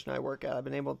radio station I work at, I've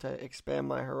been able to expand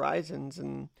my horizons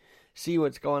and see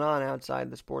what's going on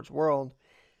outside the sports world.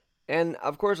 And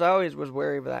of course, I always was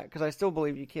wary of that because I still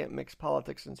believe you can't mix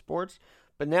politics and sports.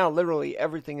 But now, literally,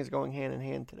 everything is going hand in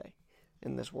hand today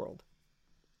in this world.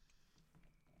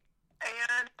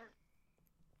 And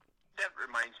that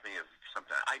reminds me of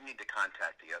something. I need to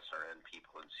contact the SRN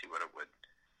people and see what it would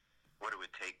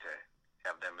take to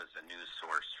have them as a news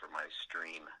source for my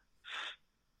stream.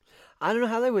 I don't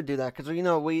know how they would do that because I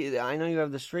know you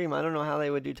have the stream. I don't know how they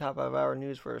would do top of hour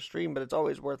news for a stream, but it's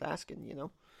always worth asking.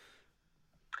 Well,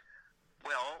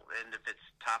 and if it's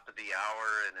top of the hour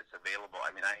and it's available, I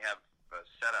mean, I have a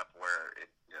setup where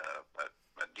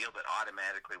a deal that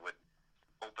automatically would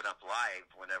open up live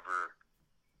whenever,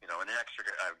 an extra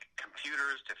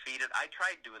computers to feed it. I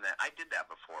tried doing that. I did that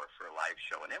before for a live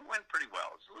show, and it went pretty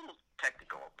well. It's a little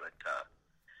technical, but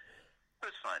it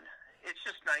was fun. It's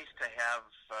just nice to have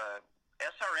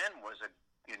SRN was an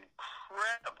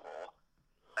incredible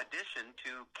addition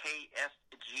to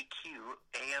KSGQ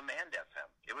AM and FM.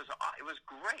 It was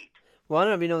great. Well, I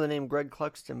don't know if you know the name Greg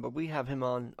Cluxton, but we have him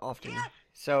on often. Yes.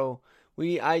 So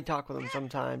I talk with him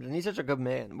sometimes, and he's such a good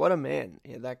man. What a man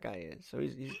that guy is. So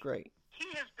he's great. He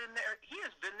has been there. He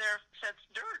has been there since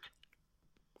dirt.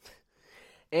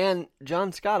 And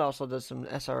John Scott also does some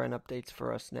SRN updates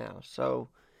for us now. So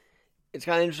it's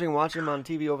kind of interesting watching him on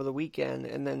TV over the weekend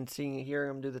and then hearing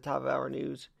him do the top of hour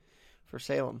news for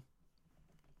Salem.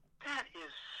 That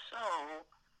is so.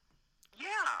 Yeah,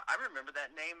 I remember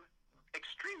that name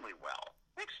extremely well.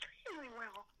 Extremely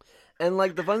well. And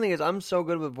like the fun thing is, I'm so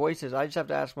good with voices. I just have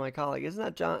to ask my colleague, "Isn't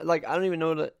that John?" Like I don't even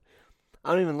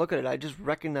look at it. I just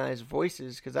recognize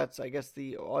voices because that's, I guess,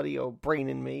 the audio brain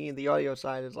in me. The audio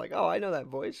side is like, "Oh, I know that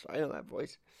voice. I know that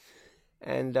voice."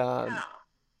 And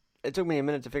it took me a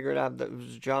minute to figure it out that it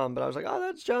was John, but I was like, "Oh,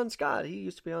 that's John Scott. He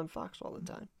used to be on Fox all the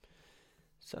time."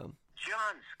 So.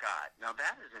 John Scott. Now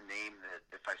that is a name that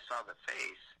if I saw the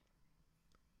face,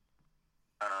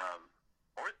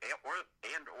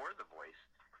 or the voice,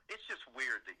 it's just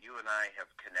weird that you and I have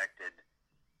connected,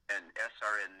 and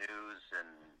SRN News, and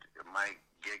my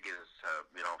gig is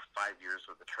 5 years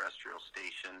with the terrestrial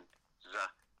station.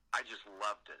 I just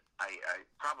loved it. I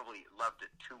probably loved it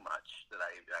too much that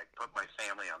I put my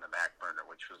family on the back burner,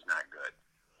 which was not good.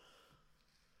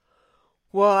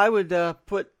 Well, I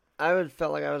would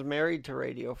felt like I was married to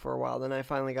radio for a while. Then I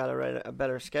finally got a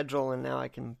better schedule, and now I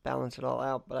can balance it all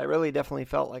out. But I really definitely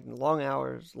felt like long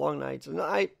hours, long nights. And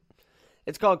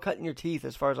it's called cutting your teeth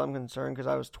as far as I'm concerned because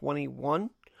I was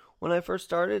 21 when I first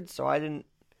started. So I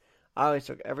always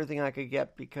took everything I could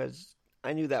get because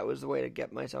I knew that was the way to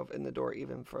get myself in the door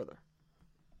even further.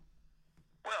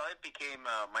 Well, it became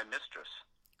my mistress.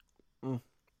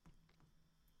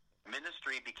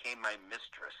 Ministry became my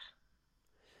mistress.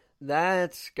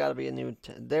 That's got to be a new...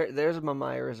 There's a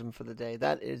Mamayerism for the day.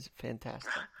 That is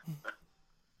fantastic.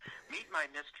 Meet my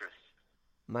mistress.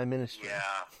 My ministry.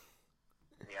 Yeah.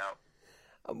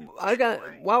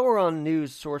 While we're on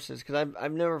news sources, because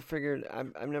I've never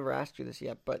asked you this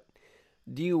yet, but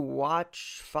do you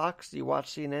watch Fox? Do you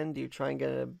watch CNN? Do you try and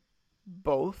get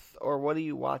both? Or what do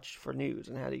you watch for news,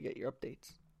 and how do you get your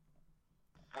updates?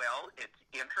 Well, it's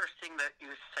interesting that you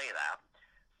say that,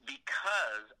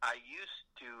 because I used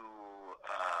to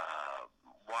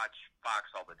watch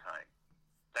Fox all the time.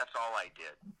 That's all I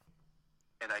did.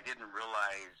 And I didn't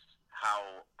realize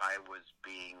how I was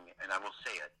being, and I will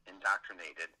say it,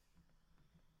 indoctrinated.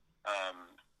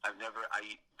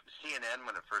 CNN,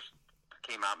 when it first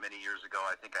came out many years ago,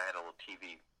 I think I had a little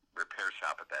TV repair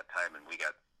shop at that time, and we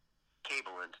got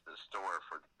cable into the store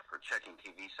for checking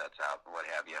TV sets out and what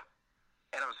have you.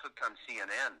 And I was hooked on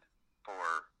CNN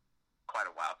for quite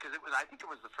a while because I think it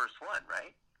was the first one,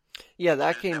 right? Yeah,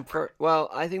 that came first. Well,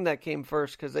 I think that came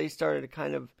first because they started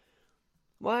kind of.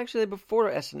 Well, actually, before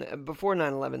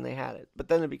 9/11, they had it, but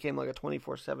then it became like a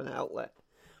 24/7 outlet.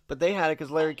 But they had it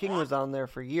because Larry King was on there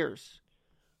for years.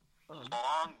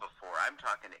 Long before. I'm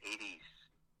talking 80s.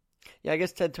 Yeah, I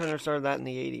guess Ted Turner started that in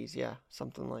the 80s. Yeah,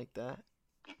 something like that.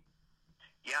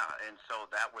 Yeah, and so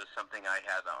that was something I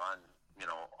had on,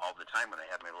 all the time when I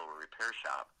had my little repair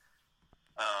shop.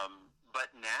 But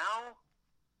now,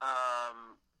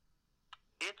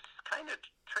 it's kind of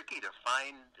tricky to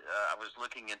find. I was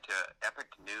looking into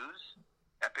Epoch News,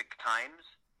 Epoch Times.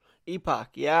 Epoch,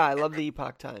 yeah, I love the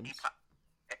Epoch Times.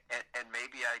 And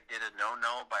maybe I did a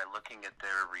no-no by looking at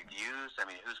their reviews. I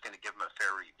mean, who's going to give them a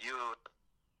fair review?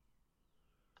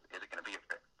 is it going to be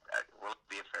will it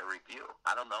be a fair review?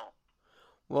 I don't know.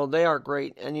 Well, they are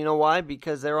great, and you know why?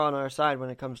 Because they're on our side when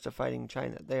it comes to fighting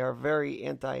China. They are very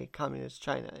anti-communist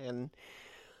China, and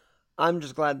I'm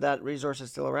just glad that resource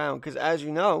is still around. Because as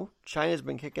you know, China's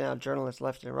been kicking out journalists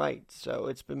left and right, so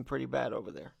it's been pretty bad over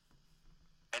there.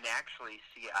 And actually,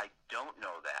 see, I don't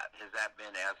know that. Has that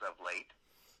been as of late?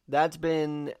 That's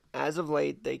been as of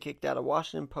late. They kicked out a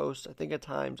Washington Post, I think at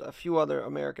times, a few other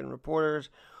American reporters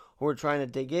who were trying to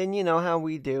dig in, you know how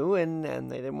we do, and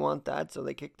they didn't want that, so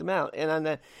they kicked them out.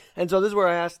 And so this is where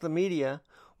I asked the media,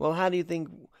 well, how do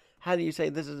you say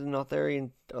this is an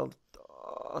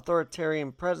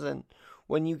authoritarian president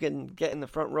when you can get in the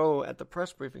front row at the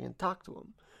press briefing and talk to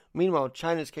him? Meanwhile,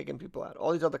 China's kicking people out.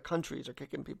 All these other countries are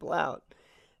kicking people out,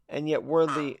 and yet we're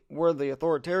the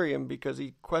authoritarian because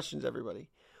he questions everybody.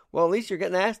 Well, at least you're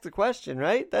getting asked the question,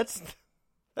 right? That's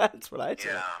what I'd say.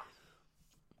 Yeah.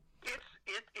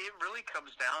 It really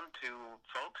comes down to,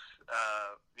 folks,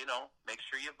 make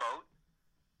sure you vote.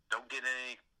 Don't get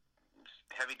any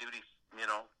heavy-duty,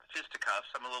 fisticuffs.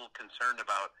 I'm a little concerned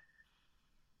about,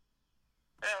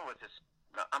 with this.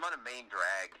 I'm on a main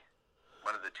drag,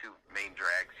 one of the two main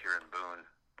drags here in Boone,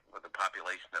 with a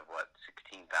population of,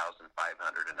 16,500,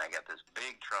 and I got this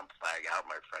big Trump flag out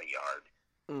in my front yard.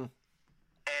 Mm.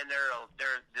 And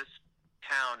this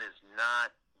town is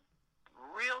not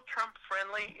real Trump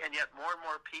friendly, and yet more and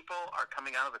more people are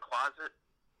coming out of the closet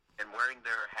and wearing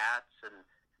their hats, and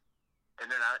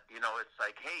they're not, it's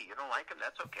like, hey, you don't like him,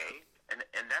 that's okay.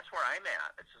 And that's where I'm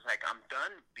at. It's just like, I'm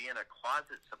done being a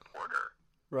closet supporter.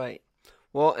 Right.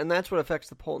 Well, and that's what affects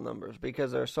the poll numbers,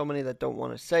 because there are so many that don't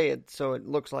want to say it, so it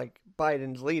looks like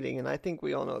Biden's leading, and I think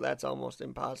we all know that's almost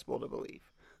impossible to believe.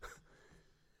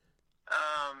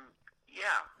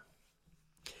 Yeah.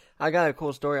 I got a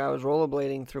cool story. I was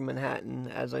rollerblading through Manhattan,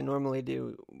 as I normally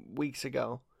do, weeks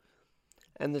ago,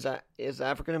 and this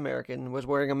African-American was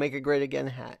wearing a Make It Great Again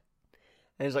hat.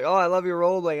 And he's like, oh, I love your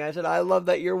rollerblading. I said, I love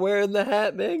that you're wearing the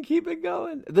hat, man. Keep it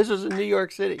going. This was in New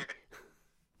York City.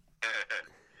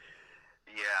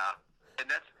 Yeah. And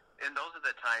those are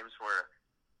the times where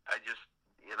I just,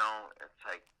 it's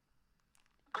like,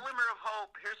 glimmer of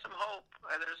hope. Here's some hope.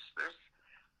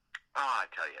 I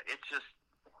tell you, it's just,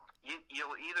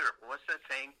 you'll either, what's that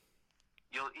saying?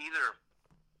 You'll either,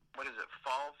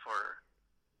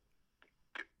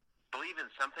 believe in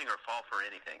something or fall for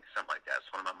anything. Something like that.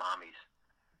 It's one of my mommy's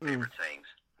favorite sayings.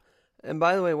 And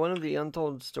by the way, one of the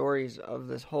untold stories of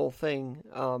this whole thing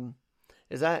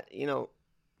is that,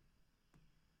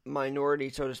 minority,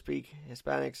 so to speak,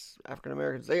 Hispanics, African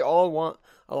Americans, a lot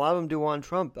of them do want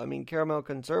Trump. I mean, caramel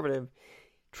conservative,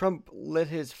 Trump lit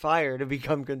his fire to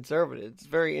become conservative. It's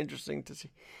very interesting to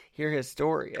hear his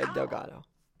story, Ed Delgado.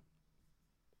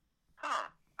 Huh.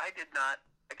 I guess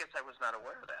I was not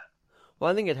aware of that.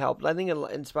 Well, I think it helped. I think it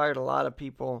inspired a lot of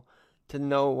people to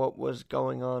know what was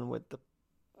going on with the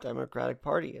Democratic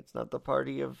Party. It's not the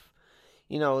party of,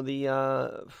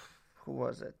 who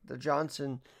was it? The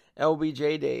Johnson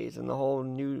LBJ days and the whole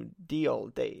New Deal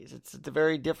days. It's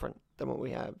very different than what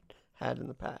we have had in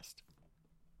the past.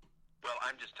 Well,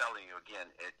 I'm just telling you again,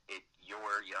 at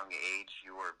your young age,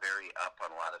 you were very up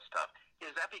on a lot of stuff.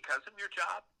 Is that because of your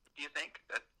job, do you think?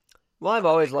 Well, I've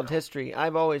always loved history.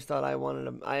 I've always thought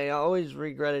I always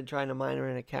regretted trying to minor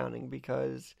in accounting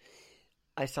because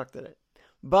I sucked at it.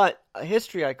 But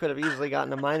history I could have easily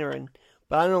gotten a minor in,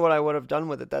 but I don't know what I would have done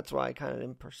with it. That's why I kind of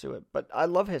didn't pursue it. But I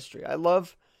love history.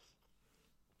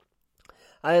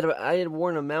 I had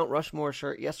worn a Mount Rushmore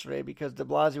shirt yesterday because de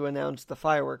Blasio announced the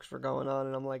fireworks were going on,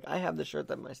 and I'm like, I have the shirt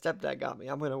that my stepdad got me.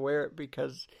 I'm going to wear it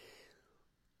because,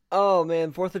 oh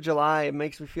man, 4th of July, it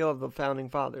makes me feel of the Founding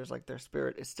Fathers, like their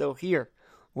spirit is still here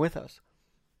with us.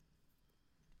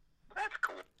 That's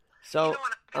cool. So,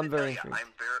 I'm very intrigued.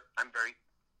 I'm very,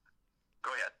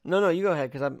 go ahead. No, you go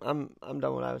ahead, because I'm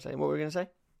done what I was saying. What were you going to say?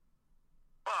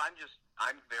 Well,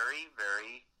 I'm very,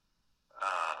 very,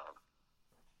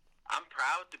 I'm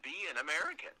proud to be an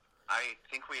American. I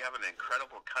think we have an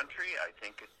incredible country. I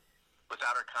think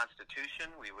without our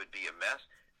Constitution, we would be a mess.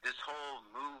 This whole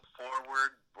move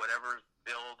forward, whatever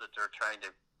bill that they're trying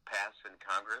to pass in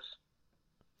Congress.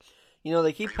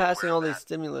 They keep passing all these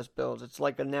stimulus bills. It's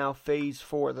like a now phase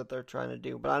 4 that they're trying to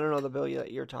do. But I don't know the bill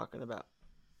that you're talking about.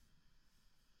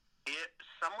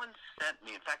 Someone sent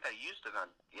me, in fact, I used it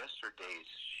on yesterday's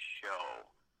show.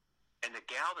 And the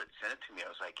gal that sent it to me, I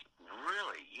was like,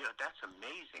 really? That's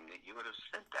amazing that you would have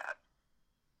sent that.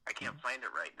 I can't find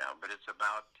it right now, but it's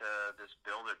about this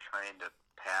bill they're trying to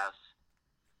pass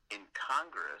in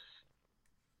Congress,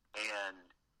 and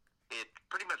it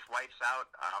pretty much wipes out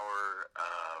our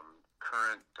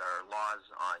current laws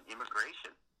on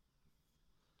immigration.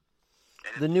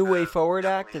 And The it's, New Way Forward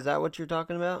Act, definitely- is that what you're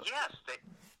talking about? Yes.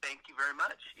 Thank you very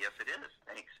much. Yes, it is.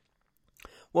 Thanks.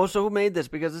 Well, so who made this?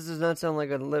 Because this does not sound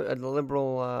like a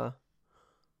liberal.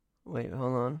 Wait,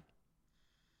 hold on.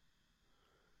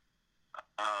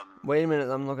 Wait a minute,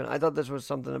 I'm looking. I thought this was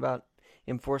something about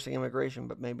enforcing immigration,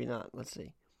 but maybe not. Let's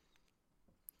see.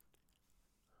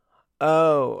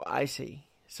 Oh, I see.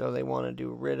 So they want to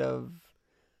do rid of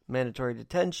mandatory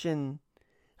detention.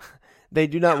 They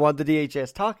do not want the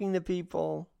DHS talking to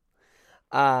people.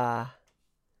 Wow.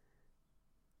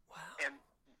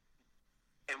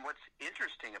 And what's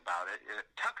interesting about it,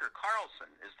 Tucker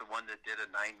Carlson is the one that did a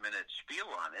 9-minute spiel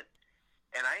on it,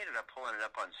 and I ended up pulling it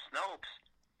up on Snopes,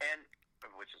 and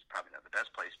which is probably not the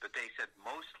best place, but they said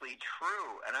mostly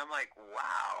true, and I'm like,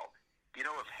 wow, you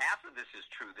know, if half of this is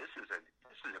true, this is a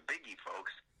biggie,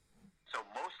 folks. So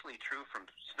mostly true from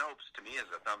Snopes to me is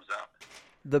a thumbs up.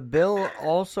 The bill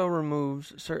also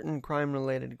removes certain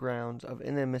crime-related grounds of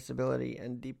inadmissibility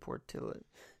and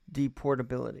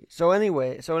deportability. So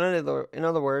anyway, in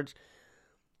other words,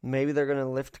 maybe they're going to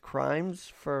lift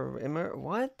crimes for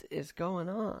What is going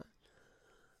on?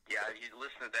 Yeah, you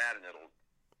listen to that, and it'll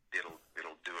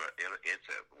do it. It's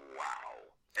a wow.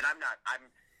 And I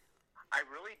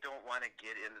really don't want to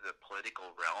get into the political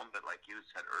realm, but like you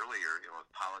said earlier, you know,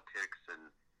 with politics and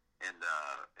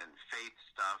faith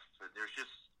stuff, there's to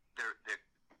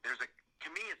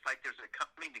me, it's like there's a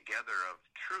coming together of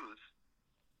truth.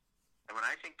 And when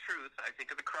I think truth, I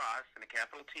think of the cross and a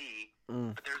capital T.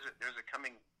 But there's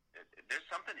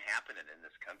something happening in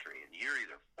this country, and you're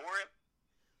either for it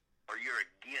or you're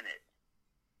against it.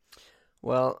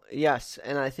 Well, yes,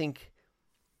 and I think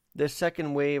the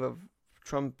second wave of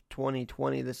Trump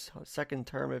 2020, this second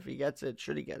term, if he gets it,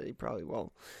 should he get it, he probably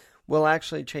will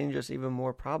actually change us even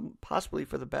more, possibly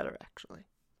for the better, actually.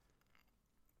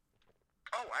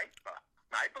 Oh, I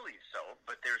believe so,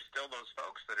 but there's still those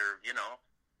folks that are, you know,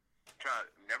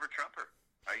 never Trumper.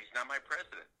 He's not my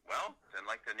president. Well, then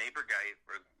like the neighbor guy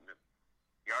or the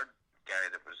yard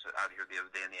guy that was out here the other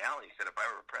day in the alley, he said, if I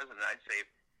were president, I'd say,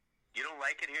 you don't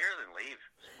like it here, then leave.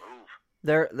 Just move.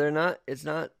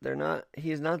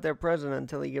 He's not their president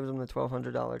until he gives them the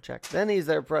 $1,200 check. Then he's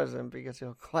their president because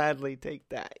he'll gladly take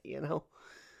that, you know?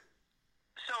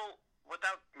 So,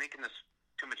 without making this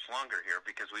too much longer here,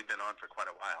 because we've been on for quite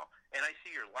a while, and I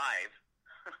see you're live.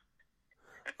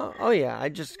 Oh yeah, I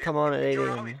just come on at 8 You're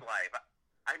a.m. always live.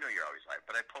 I know you're always live,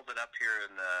 but I pulled it up here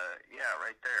and,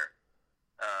 right there.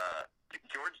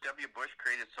 George W. Bush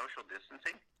created social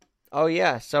distancing. Oh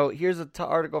yeah, so here's an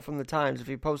article from the Times. If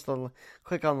you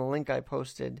click on the link I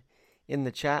posted in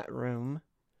the chat room.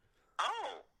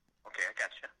 Oh, okay, I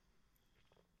gotcha.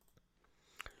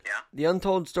 Yeah. The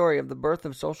untold story of the birth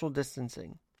of social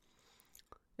distancing.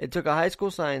 It took a high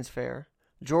school science fair,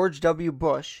 George W.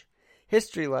 Bush,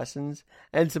 history lessons,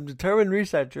 and some determined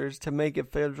researchers to make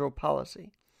it federal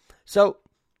policy. So,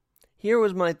 here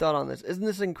was my thought on this. Isn't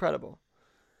this incredible?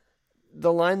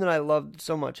 The line that I loved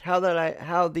so much, how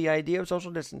the idea of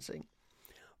social distancing,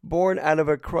 born out of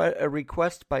a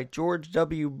request by George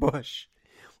W. Bush,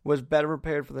 was better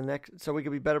prepared for the next, so we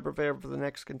could be better prepared for the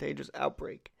next contagious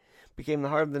outbreak, became the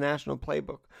heart of the national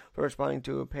playbook for responding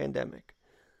to a pandemic.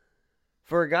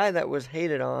 For a guy that was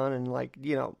hated on and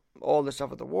all the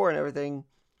stuff with the war and everything,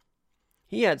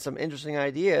 he had some interesting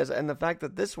ideas, and the fact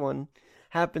that this one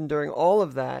happened during all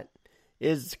of that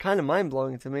is kind of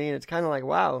mind-blowing to me, and it's kind of like,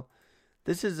 wow,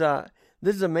 this is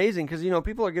amazing, because,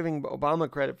 people are giving Obama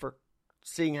credit for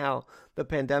seeing how the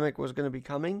pandemic was going to be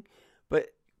coming,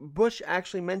 but Bush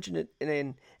actually mentioned it in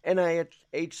an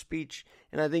NIH speech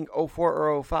in, I think, 04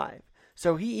 or 05.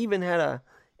 So he even had a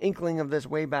inkling of this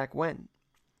way back when.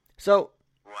 So,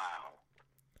 wow.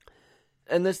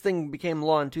 And this thing became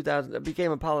law in 2000, it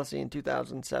became a policy in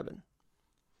 2007,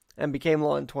 and became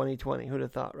law in 2020. Who'd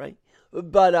have thought, right?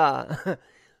 But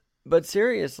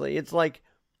seriously, it's like,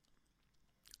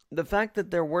 the fact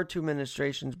that there were two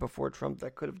administrations before Trump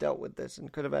that could have dealt with this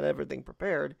and could have had everything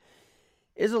prepared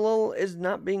is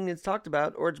not being talked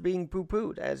about, or it's being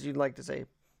poo-pooed, as you'd like to say.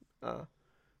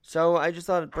 So I just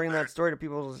thought bringing that story to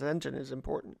people's attention is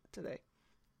important today.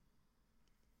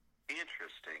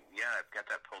 Interesting. Yeah, I've got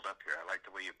that pulled up here. I like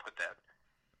the way you put that.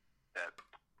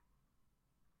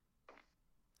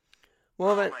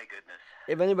 Well, my goodness.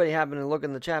 If anybody happened to look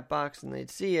in the chat box and they'd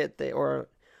see it, or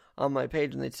on my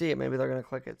page and they'd see it, maybe they're going to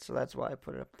click it. So that's why I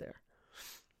put it up there.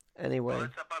 Anyway. Well,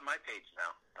 it's up on my page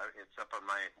now. It's up on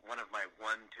one of my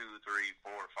 1, 2, 3,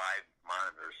 4, 5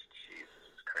 monitors. Jeez, this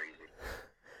is crazy.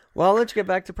 Well, let's get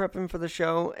back to prepping for the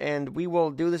show, and we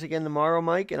will do this again tomorrow,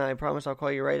 Mike, and I promise I'll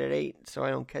call you right at 8 so I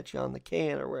don't catch you on the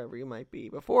can or wherever you might be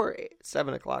before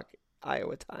 7 o'clock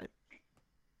Iowa time.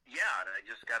 Yeah, and I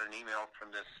just got an email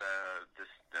from this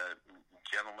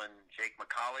gentleman, Jake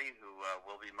McCauley, who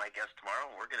will be my guest tomorrow,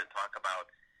 and we're going to talk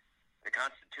about the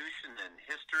Constitution and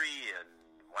history and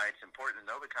why it's important to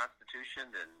know the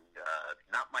Constitution, and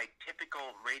not my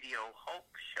typical Radio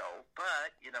Hope show,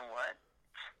 but you know what?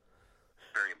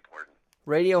 Very important.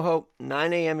 Radio Hope,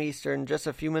 9 a.m. Eastern, just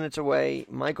a few minutes away.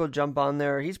 Mike will jump on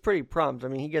there. He's pretty prompt. I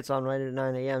mean, he gets on right at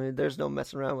 9 a.m. There's no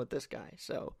messing around with this guy,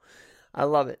 so I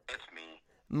love it. It's me.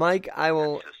 Mike, I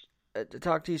will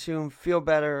talk to you soon. Feel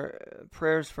better.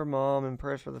 Prayers for Mom and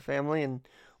prayers for the family, and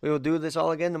we will do this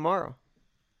all again tomorrow.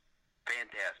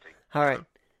 Fantastic. All right.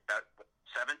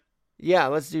 7? Yeah,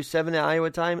 let's do 7 at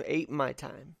Iowa time, 8 my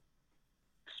time.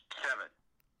 7.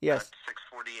 Yes.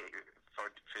 6:48,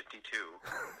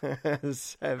 52.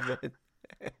 7. Love you,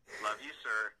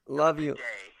 sir. Love Have a you. good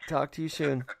day. Talk to you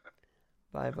soon.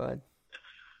 Bye, bud.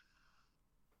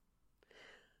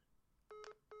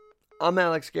 I'm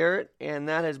Alex Garrett, and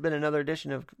that has been another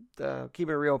edition of the Keep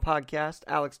It Real podcast.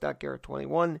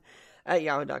 Alex.Garrett21 at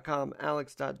yahoo.com.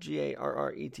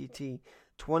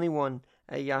 Alex.Garrett21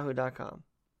 at yahoo.com.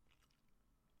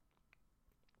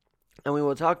 And we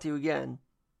will talk to you again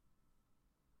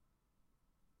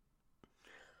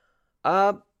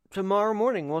tomorrow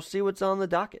morning. We'll see what's on the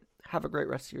docket. Have a great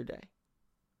rest of your day.